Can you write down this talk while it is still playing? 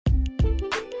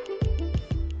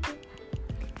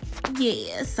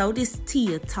Yeah, so this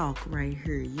Tia talk right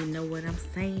here, you know what I'm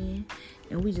saying?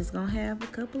 And we just gonna have a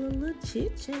couple of little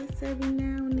chit chats every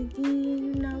now and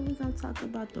again. You know, we gonna talk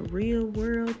about the real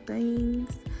world things,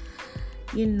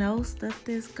 you know, stuff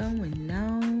that's going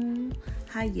on,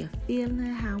 how you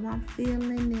feeling, how I'm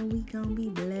feeling, and we gonna be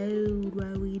blowed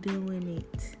while we doing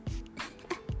it.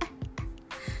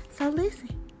 So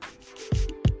listen.